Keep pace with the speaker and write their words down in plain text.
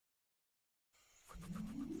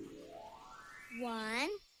1,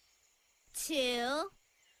 2,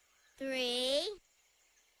 3,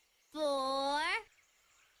 4, 5.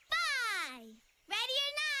 Ready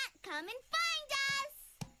or not, come and find us.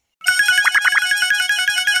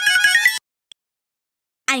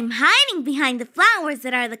 I'm hiding behind the flowers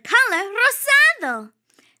that are the color rosado,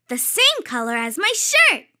 the same color as my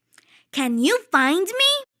shirt. Can you find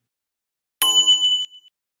me?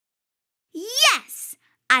 Yes,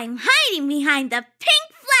 I'm hiding behind the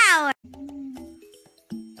pink flower.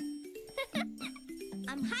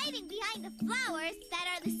 I'm hiding behind the flowers that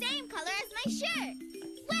are the same color as my shirt.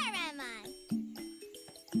 Where am I?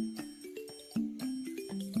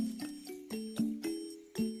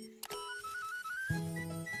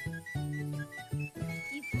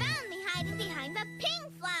 You found me hiding behind the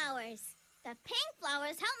pink flowers. The pink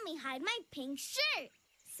flowers help me hide my pink shirt.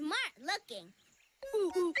 Smart looking.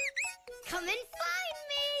 Come and find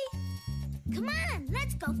me. Come on,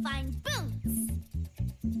 let's go find Boots.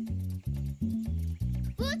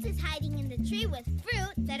 Boots is hiding in the tree with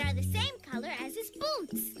fruit that are the same color as his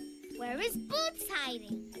boots. Where is Boots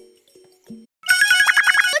hiding?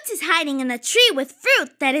 Boots is hiding in the tree with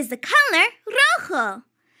fruit that is the color rojo,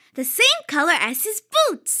 the same color as his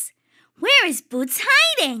boots. Where is Boots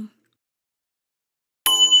hiding?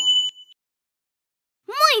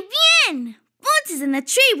 Muy bien! Boots is in the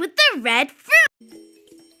tree with the red fruit.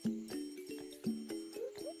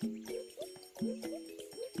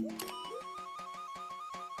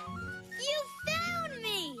 You found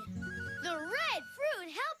me! The red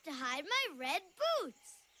fruit helped to hide my red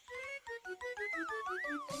boots.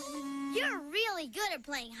 You're really good at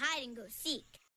playing hide and go seek.